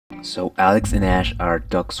So Alex and Ash are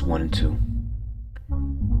ducks 1 and 2.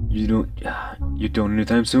 You don't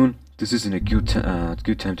anytime soon? This isn't a good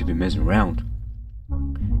time to be messing around.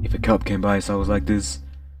 If a cop came by so I was like this,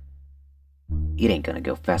 it ain't gonna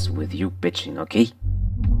go fast with you bitching, okay?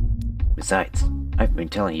 Besides, I've been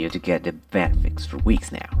telling you to get the van fixed for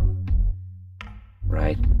weeks now.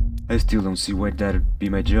 Right? I still don't see why that'd be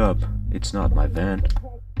my job. It's not my van.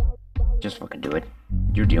 Just fucking do it.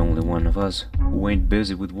 You're the only one of us who ain't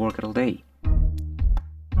busy with work all day.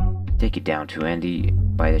 Take it down to Andy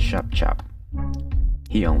by the shop.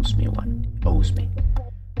 He owes me one. Owes me.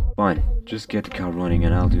 Fine, just get the car running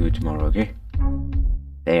and I'll do it tomorrow, okay?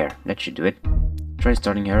 There, that should do it. Try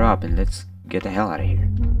starting her up and let's get the hell out of here.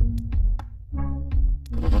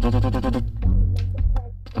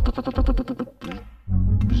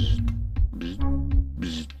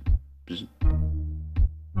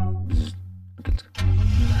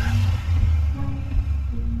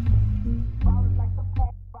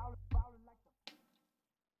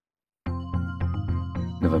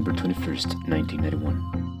 November 21st, 1991.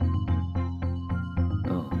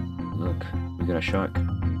 Oh, look, we got a shark.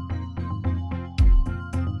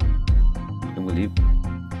 Can we leave?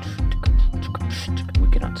 We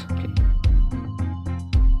cannot, okay.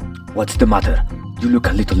 What's the matter? You look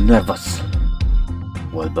a little nervous.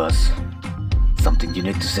 Well, boss, something you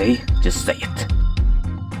need to say? Just say it.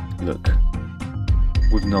 Look,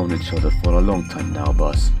 we've known each other for a long time now,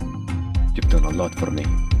 boss. You've done a lot for me.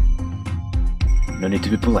 No need to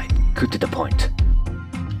be polite, cut to the point.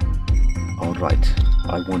 Alright,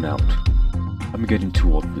 I won out. I'm getting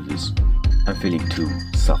too old for this. I'm feeling too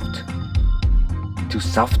soft. Too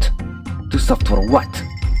soft? Too soft for what?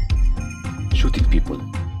 Shooting people.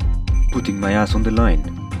 Putting my ass on the line.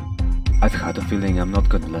 I've had a feeling I'm not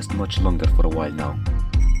gonna last much longer for a while now.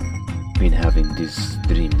 Been having these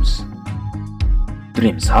dreams.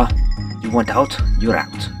 Dreams, huh? You want out? You're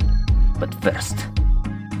out. But first,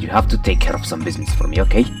 you have to take care of some business for me,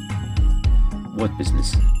 okay? What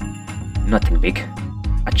business? Nothing big.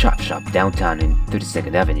 A chop shop downtown in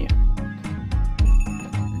 32nd Avenue.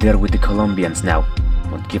 They're with the Colombians now.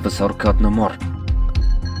 Won't give us our cut no more.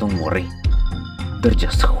 Don't worry. They're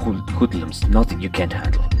just hoodlums, nothing you can't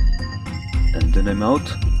handle. And then I'm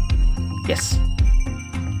out? Yes.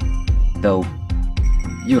 Though,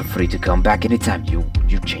 you're free to come back anytime you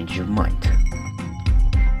change your mind.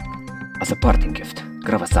 As a parting gift,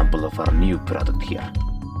 grab a sample of our new product here.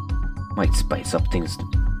 Might spice up things.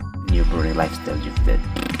 New boring lifestyle you've led.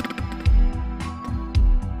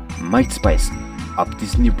 Might spice up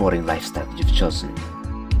this new boring lifestyle you've chosen.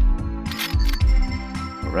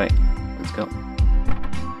 Alright, let's go.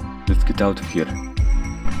 Let's get out of here.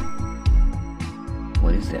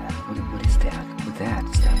 What is that? What is that? What's that?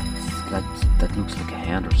 Is that looks like a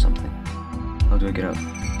hand or something. How do I get out?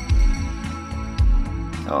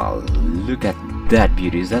 Oh, look at that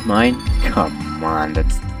beauty. Is that mine? Come on,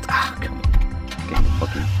 that's... come on. Get the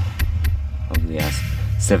fucking ugly ass.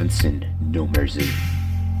 Seventh sin, no mercy.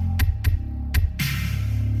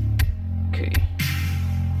 Okay.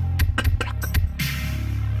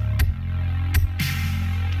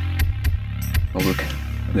 Oh look,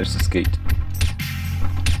 there's a skate.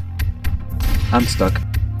 I'm stuck.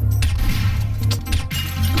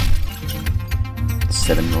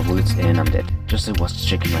 7 more bullets and I'm dead. Just as I was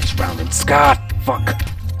checking my surroundings. God, fuck!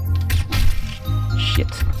 Shit.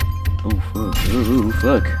 Ooh,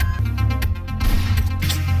 fuck.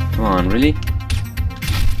 Come on, really?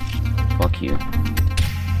 Fuck you.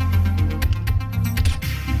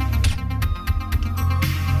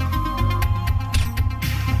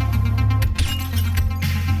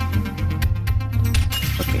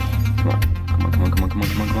 Okay, come on.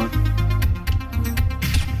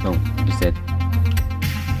 No, he's dead.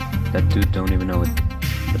 That dude don't even know it.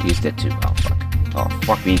 But he's dead too. Oh fuck. Oh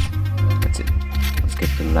fuck me. That's it. Let's get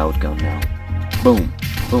the loud gun now. Boom.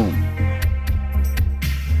 Boom.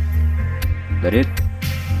 That it?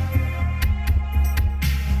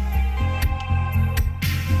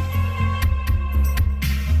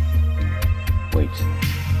 Wait.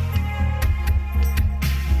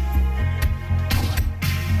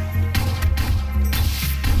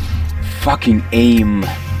 Fucking aim.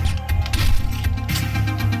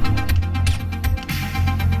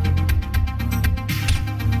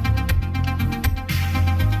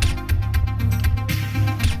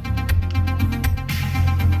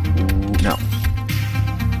 No.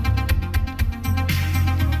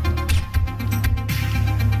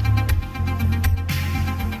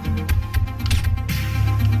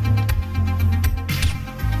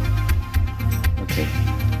 Okay.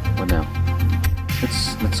 What now?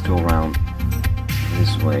 Let's go around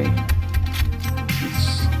this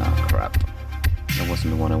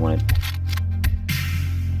wasn't the one I wanted.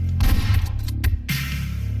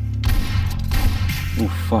 Oh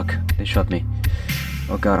fuck, they shot me.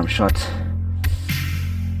 Oh god, I'm shot.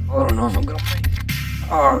 I don't know if I'm gonna make.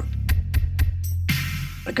 Oh,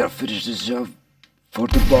 I gotta finish this job for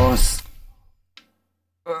the boss.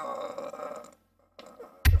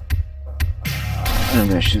 I'm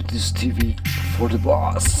gonna shoot this TV for the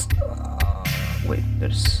boss. Wait,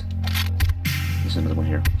 there's another one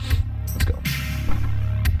here. Let's go.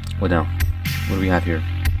 What now? What do we have here?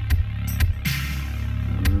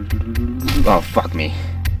 Oh, fuck me.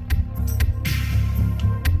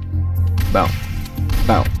 Bow.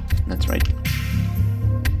 Bow. That's right.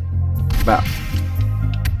 Bow.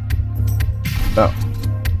 Bow.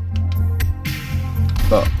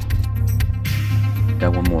 Bow.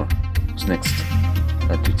 Got one more. What's next?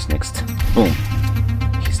 That dude's next. Boom.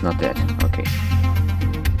 He's not dead. Okay.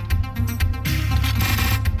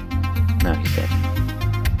 Now he's dead.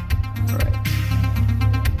 Alright.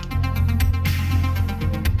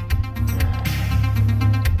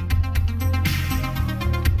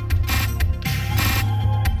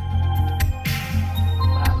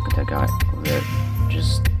 Look at that guy over there.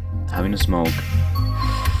 Just having a smoke.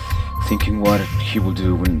 Thinking what he will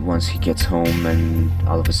do once he gets home, and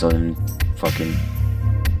all of a sudden fucking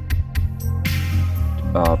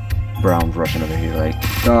brown Russian over here like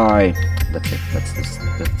die. That's it. That's the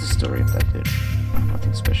story of that dude.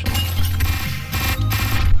 Nothing special.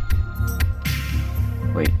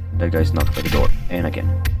 Wait, that guy's knocked by the door. And again.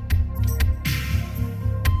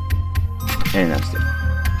 And that's it.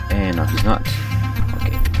 And now he's not.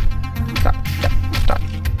 Okay. Stop.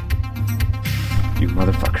 You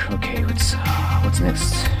motherfucker. Okay, what's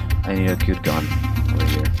next? I need a good gun over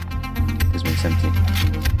here. This one's empty.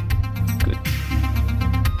 Good.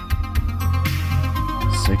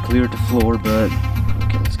 So I cleared the floor, but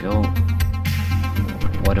okay, let's go.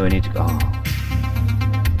 Why do I need to go? Oh.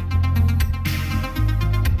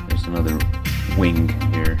 There's another wing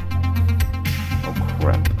here. Oh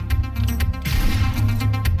crap.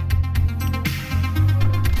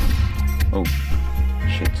 Oh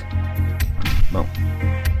shit. Oh.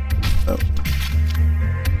 Oh.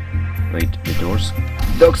 Wait, the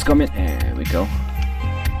dogs coming. There we go.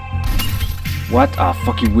 What? Ah,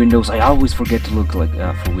 fucking windows. I always forget to look like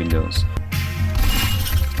for windows.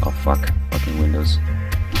 Oh fuck. Fucking windows.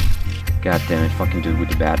 God damn it, fucking dude with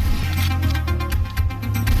the bat.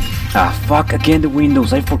 Ah fuck, again the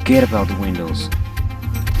windows. I forget about the windows.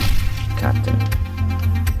 God damn it.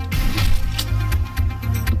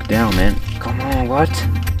 Look down, man. Come on, what?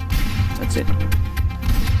 That's it.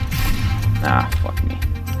 Ah, fuck me.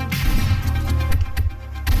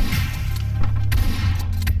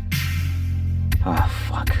 Ah,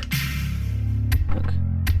 fuck. Look,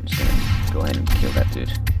 I'm just gonna go ahead and kill that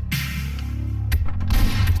dude.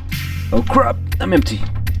 Oh crap, I'm empty.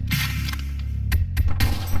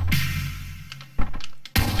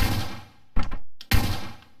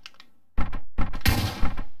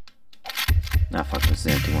 Nah, fuck, this is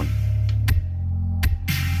the empty one.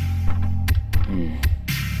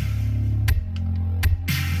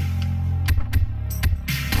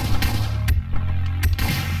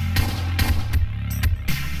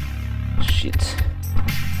 Shit.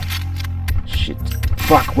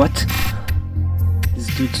 Fuck, what? This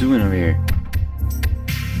dude's doing over here.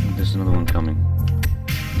 There's another one coming.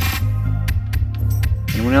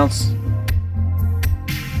 Anyone else?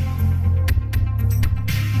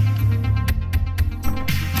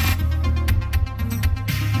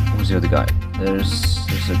 Where's the other guy? There's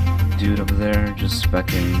a dude over there just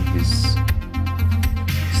packing his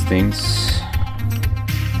things.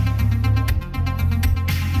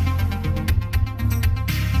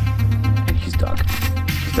 His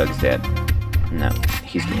dog is dead. No,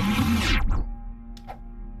 he's dead.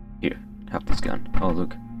 Here, have this gun. Oh,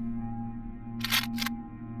 look.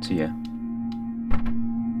 So yeah.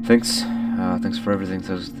 Thanks. Thanks for everything.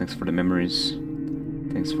 Thanks for the memories.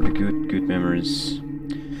 Thanks for the good memories.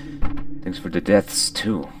 Thanks for the deaths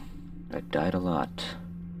too. I died a lot.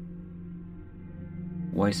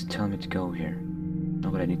 Why is it telling me to go here? No,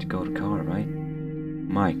 but I need to go to car, right?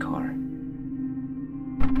 My car.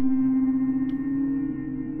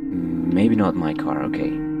 Maybe not my car, okay.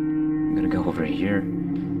 I'm gonna go over here,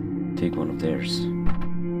 take one of theirs.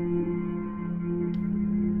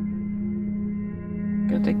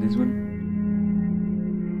 Gonna take this one.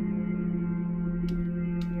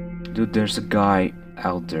 Dude, there's a guy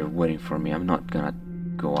out there waiting for me. I'm not gonna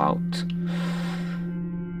go out.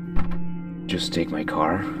 Just take my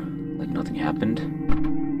car, like nothing happened.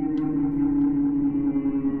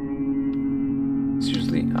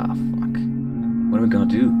 Seriously, ah, fuck. What am I gonna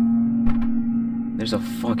do? There's a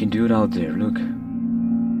fucking dude out there, look. Do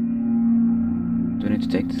I need to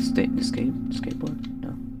take the skateboard?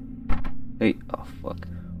 No. Hey, oh fuck.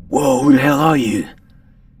 Whoa, who the hell are you?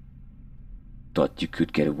 Thought you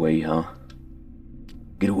could get away, huh?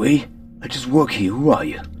 Get away? I just work here, who are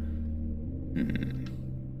you?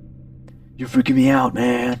 You're freaking me out,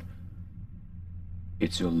 man.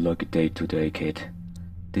 It's your lucky day today, kid.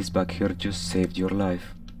 This bug here just saved your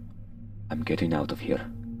life. I'm getting out of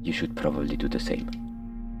here. You should probably do the same.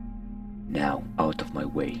 Now, out of my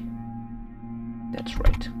way. That's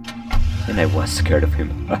right. And I was scared of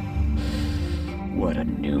him. What a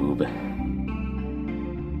noob.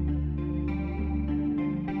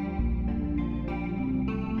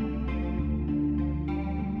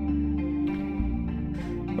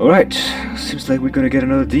 Alright, seems like we're gonna get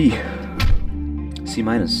another D. C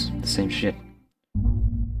minus, the same shit.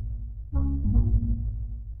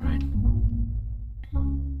 Right.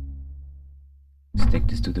 Let's take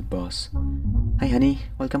this to the boss. Hi honey,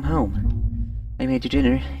 welcome home. I made you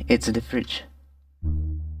dinner, it's in the fridge.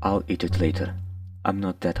 I'll eat it later. I'm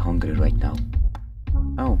not that hungry right now.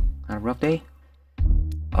 Oh, a rough day?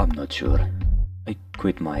 I'm not sure. I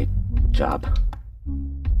quit my job.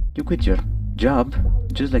 You quit your job?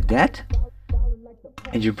 Just like that?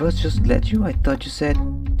 And your boss just let you? I thought you said...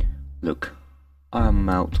 Look, I'm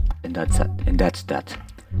out, and that's that.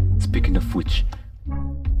 Speaking of which,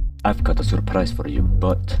 I've got a surprise for you,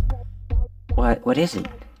 but... What is it?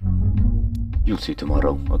 You'll see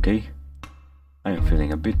tomorrow, okay? I am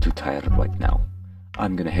feeling a bit too tired right now.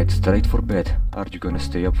 I'm gonna head straight for bed. Are you gonna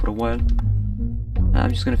stay up for a while? I'm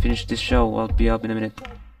just gonna finish this show. I'll be up in a minute.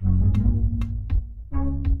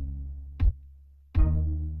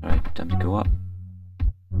 Alright, time to go up.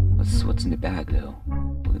 What's in the bag though?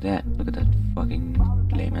 Look at that. Look at that fucking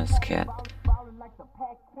lame ass cat.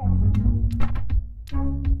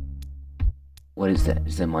 What is that?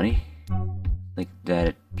 Is that money? Like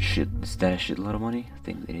that shit? Is that a shitload of money? I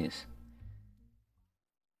think it is.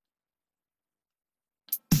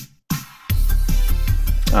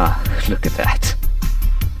 Ah, look at that.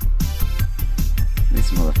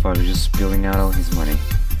 This motherfucker just spilling out all his money.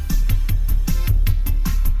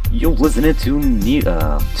 You're listening to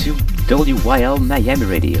WYL Miami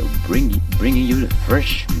Radio, bringing you the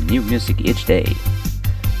fresh new music each day.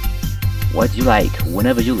 What you like,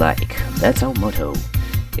 whenever you like, that's our motto.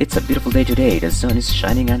 It's a beautiful day today, the sun is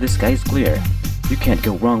shining and the sky is clear. You can't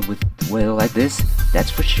go wrong with weather like this, that's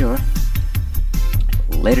for sure.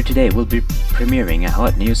 Later today we'll be premiering a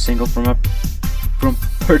hot new single from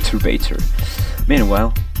Perturbator.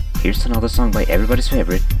 Meanwhile, here's another song by everybody's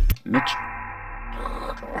favorite, Mitch.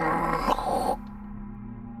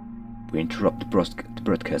 We interrupt the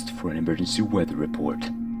broadcast for an emergency weather report.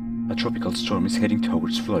 A tropical storm is heading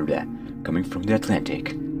towards Florida, coming from the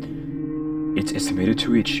Atlantic. It's estimated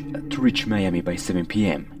to reach Miami by 7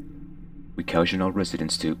 p.m. We caution all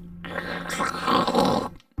residents to...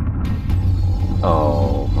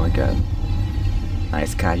 Oh my god.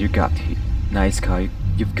 Nice car you got here. Nice car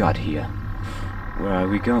you've got here. Where are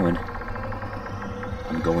we going?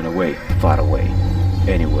 I'm going away, far away.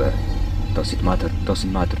 Anywhere. Doesn't matter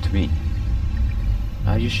to me.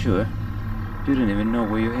 Are you sure? You don't even know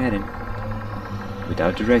where you're heading.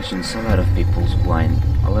 Without directions, a lot of people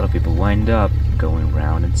wind up going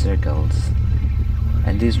round in circles.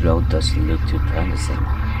 And this road doesn't look too promising.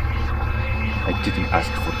 I didn't ask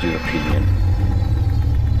for your opinion.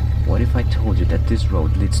 What if I told you that this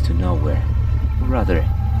road leads to nowhere? Or rather,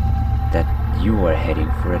 that you are heading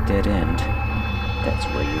for a dead end. That's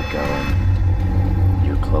where you're going.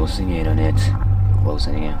 You're closing in on it.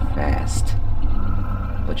 Closing in fast.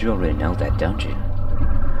 But you already know that, don't you?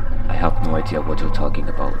 I have no idea what you're talking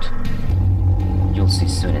about. You'll see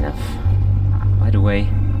soon enough. By the way,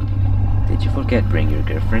 did you forget to bring your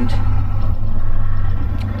girlfriend?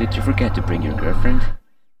 Did you forget to bring your girlfriend?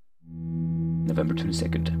 November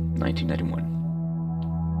 22nd, 1991.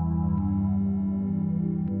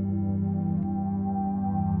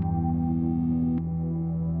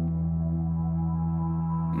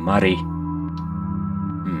 Mari.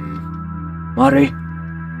 Mari!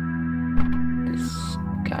 This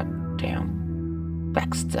goddamn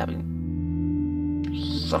backstabbing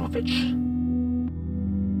son of a bitch.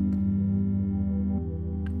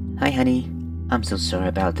 Hi honey, I'm so sorry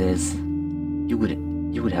about this. You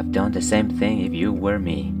would have done the same thing if you were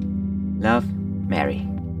me. Love, Mary.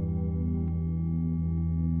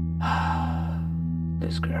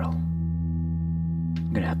 This girl.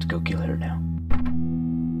 I'm gonna have to go kill her now.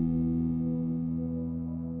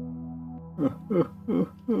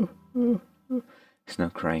 He's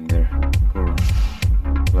not crying there.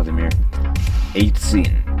 Vladimir.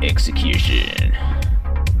 18 execution.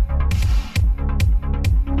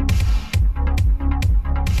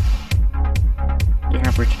 You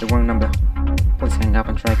have reached the wrong number. Please hang up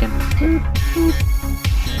and try again.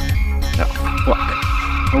 Oh, fuck.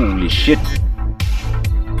 Holy shit.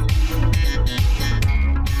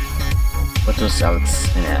 What does Alex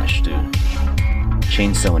and Ash do?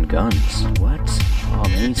 Chainsaw and guns. What? Oh,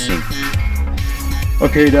 amazing.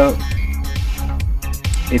 Okay, now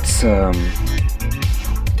it's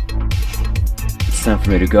time for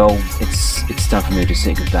me to go. It's time for me to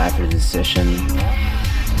say goodbye for this session.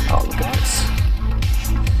 Oh, look at this.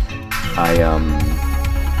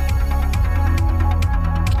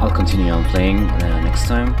 I'll continue on playing next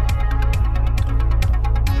time.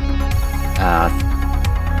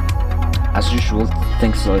 As usual,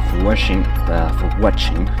 thanks a lot for watching.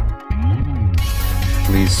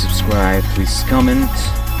 Please subscribe. Please comment.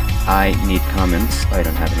 I need comments. I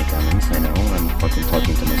don't have any comments. I know. I'm fucking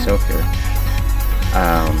talking to myself here.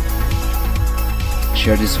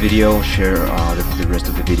 Share this video. Share the rest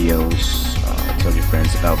of the videos. Tell your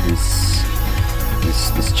friends about this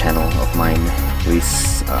channel of mine,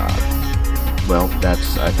 please. Well,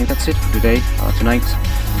 I think that's it for today, tonight.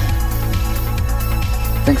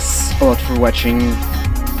 Thanks a lot for watching.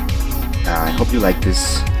 I hope you like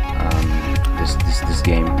this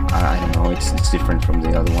game. I don't know, it's different from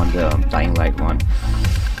the other one, the Dying Light one.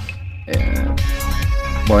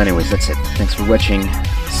 Well, anyways, that's it. Thanks for watching.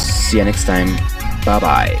 See you next time. Bye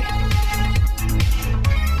bye.